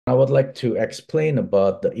I would like to explain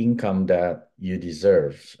about the income that you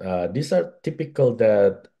deserve. These are typical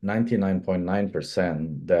that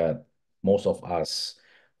 99.9% that most of us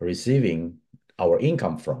receiving our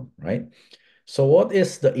income from, right? So what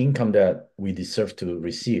is the income that we deserve to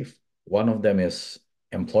receive? One of them is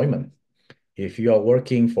employment. If you are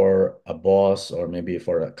working for a boss or maybe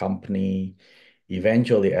for a company,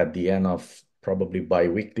 eventually at the end of probably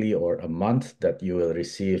bi-weekly or a month that you will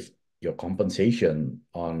receive your compensation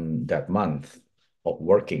on that month of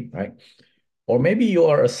working, right? Or maybe you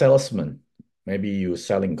are a salesman. Maybe you're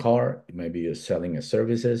selling car, maybe you're selling a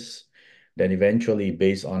services. Then eventually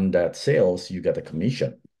based on that sales, you get a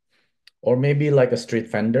commission. Or maybe like a street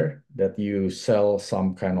vendor that you sell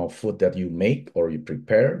some kind of food that you make or you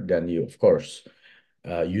prepare, then you, of course,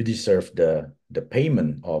 you deserve the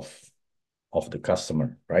payment of the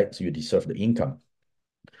customer, right? So you deserve the income.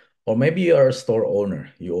 Or maybe you're a store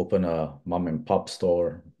owner. You open a mom and pop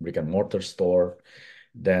store, brick and mortar store,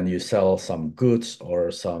 then you sell some goods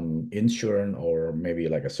or some insurance or maybe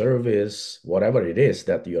like a service, whatever it is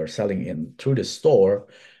that you are selling in through the store,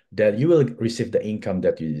 that you will receive the income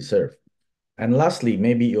that you deserve. And lastly,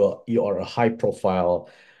 maybe you are a high profile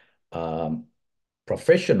um,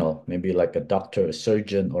 professional, maybe like a doctor, a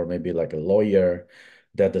surgeon, or maybe like a lawyer,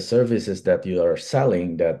 that the services that you are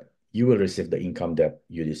selling, that you will receive the income that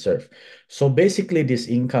you deserve. So basically, this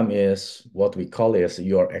income is what we call is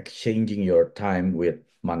you are exchanging your time with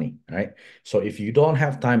money, right? So if you don't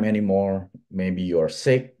have time anymore, maybe you are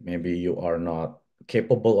sick, maybe you are not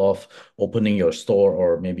capable of opening your store,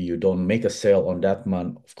 or maybe you don't make a sale on that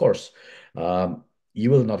month, of course, you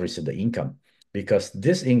will not receive the income because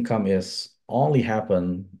this income is only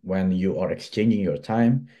happen when you are exchanging your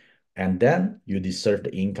time, and then you deserve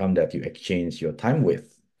the income that you exchange your time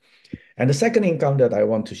with. And the second income that I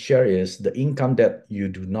want to share is the income that you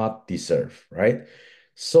do not deserve, right?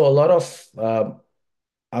 So a lot of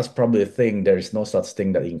us probably think there is no such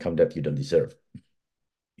thing that income that you don't deserve.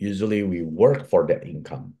 Usually we work for that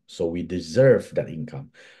income, so we deserve that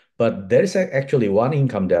income. But there is actually one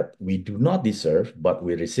income that we do not deserve, but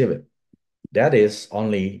we receive it. That is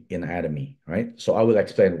only in Atomy, right? So I will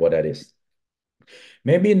explain what that is.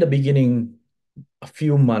 Maybe in the beginning, a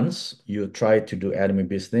few months, you try to do Atomy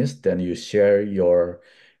business, then you share your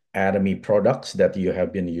Atomy products that you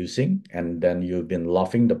have been using, and then you've been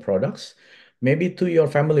loving the products, maybe to your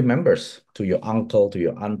family members, to your uncle, to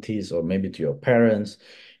your aunties, or maybe to your parents.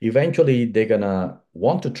 Eventually, they're gonna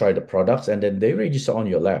want to try the products, and then they register on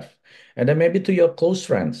your left. And then maybe to your close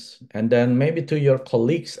friends, and then maybe to your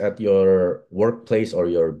colleagues at your workplace or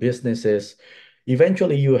your businesses.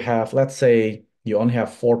 Eventually, you have, let's say, you only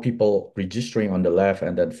have four people registering on the left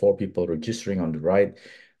and then four people registering on the right.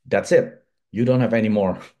 That's it. You don't have any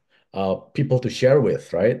more people to share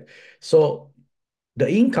with, right? So the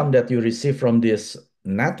income that you receive from this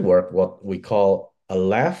network, what we call a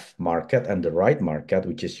left market and the right market,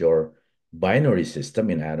 which is your binary system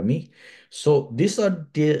in Atomy. So these are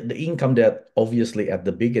the income that obviously at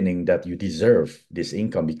the beginning that you deserve this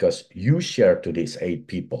income because you share to these eight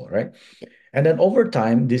people, right? And then over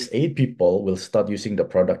time, these eight people will start using the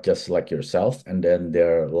product just like yourself. And then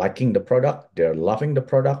they're liking the product, they're loving the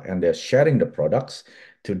product, and they're sharing the products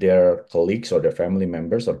to their colleagues or their family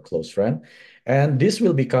members or close friend. And this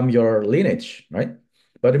will become your lineage, right?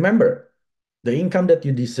 But remember, the income that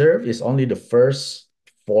you deserve is only the first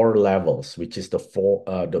four levels, which is the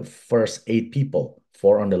first eight people,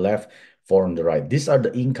 four on the left, four on the right. These are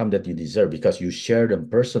the income that you deserve because you share them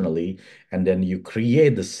personally and then you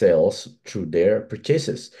create the sales through their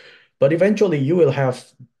purchases. But eventually you will have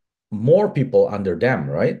more people under them,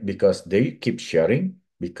 right? Because they keep sharing,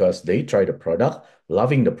 because they try the product,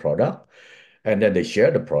 loving the product, and then they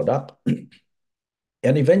share the product.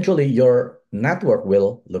 And eventually your network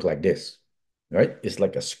will look like this, right? It's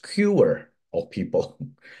like a skewer of people,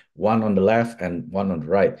 one on the left and one on the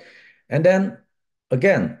right. And then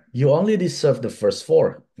again, you only deserve the first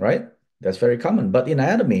four, right? That's very common. But in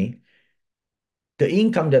Atomy, the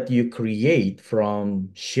income that you create from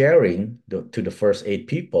sharing to the first eight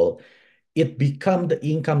people, it become the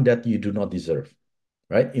income that you do not deserve,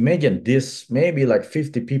 right? Imagine this maybe like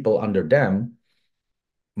 50 people under them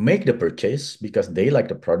make the purchase because they like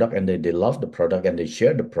the product and they love the product and they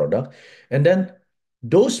share the product. And then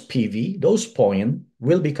those PV, those point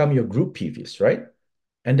will become your group PVs, right?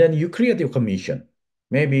 And then you create your commission,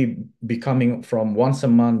 maybe becoming from once a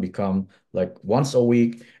month, become like once a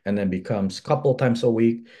week, and then becomes couple times a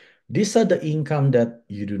week. These are the income that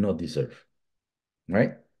you do not deserve,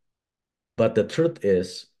 right? But the truth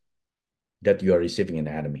is that you are receiving an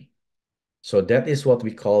Atomy. So that is what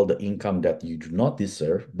we call the income that you do not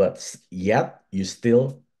deserve, but yet you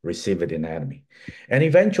still receive it in Atomy. And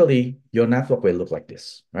eventually, your network will look like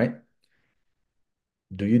this, right?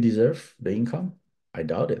 Do you deserve the income? I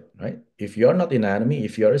doubt it, right? If you're not in Atomy,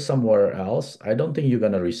 if you're somewhere else, I don't think you're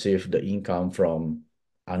going to receive the income from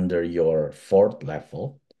under your fourth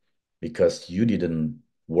level because you didn't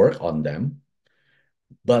work on them.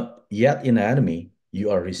 But yet in Atomy,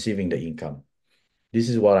 you are receiving the income. This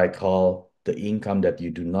is what I call the income that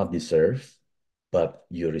you do not deserve, but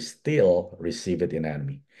you still receive it in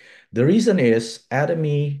Atomy. The reason is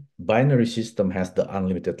Atomy binary system has the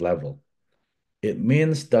unlimited level. It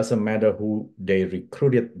means doesn't matter who they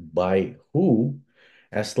recruited by who,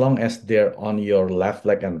 as long as they're on your left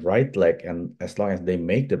leg and right leg, and as long as they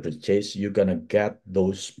make the purchase, you're gonna get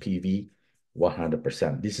those PV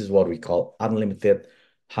 100%. This is what we call unlimited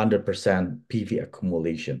 100% PV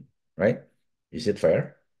accumulation, right? Is it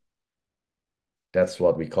fair? That's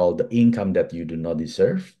what we call the income that you do not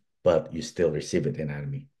deserve, but you still receive it in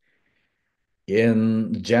Atomy.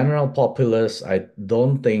 In general populace, I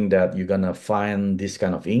don't think that you're gonna find this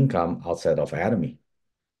kind of income outside of Atomy.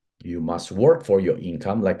 You must work for your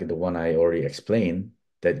income, like the one I already explained,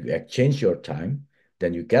 that you exchange your time,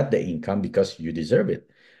 then you get the income because you deserve it.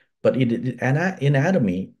 But in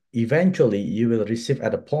Atomy, eventually you will receive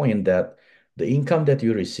at a point that the income that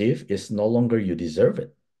you receive is no longer you deserve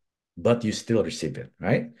it, but you still receive it,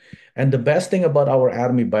 right? And the best thing about our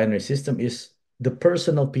Atomy binary system is the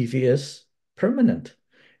personal PV is permanent.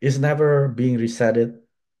 It's never being resetted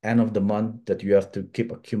end of the month that you have to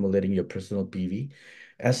keep accumulating your personal PV.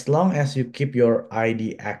 As long as you keep your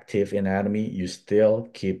ID active in Atomy, you still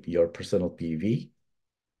keep your personal PV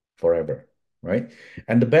forever, right?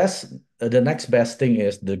 And the next best thing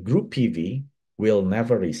is the group PV will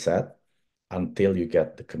never reset until you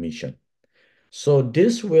get the commission. So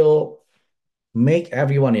this will make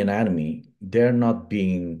everyone in Atomy, they're not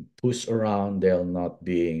being pushed around, they're not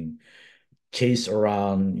being chased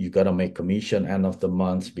around. You got to make commission end of the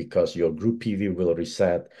month because your group PV will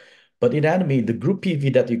reset. But in Atomy, the group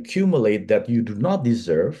PV that you accumulate that you do not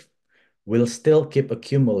deserve will still keep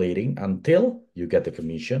accumulating until you get the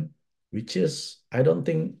commission, which is, I don't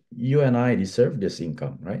think you and I deserve this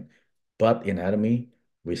income, right? But in Atomy,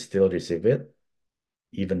 we still receive it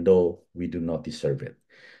even though we do not deserve it.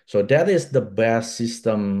 So that is the best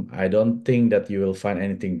system. I don't think that you will find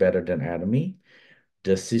anything better than Atomy.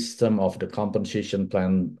 The system of the compensation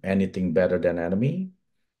plan, anything better than Atomy.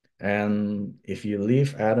 And if you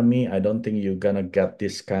leave Atomy, I don't think you're gonna get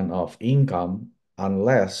this kind of income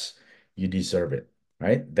unless you deserve it,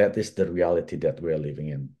 right? That is the reality that we're living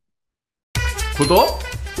in. 구독,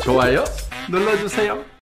 좋아요 눌러주세요.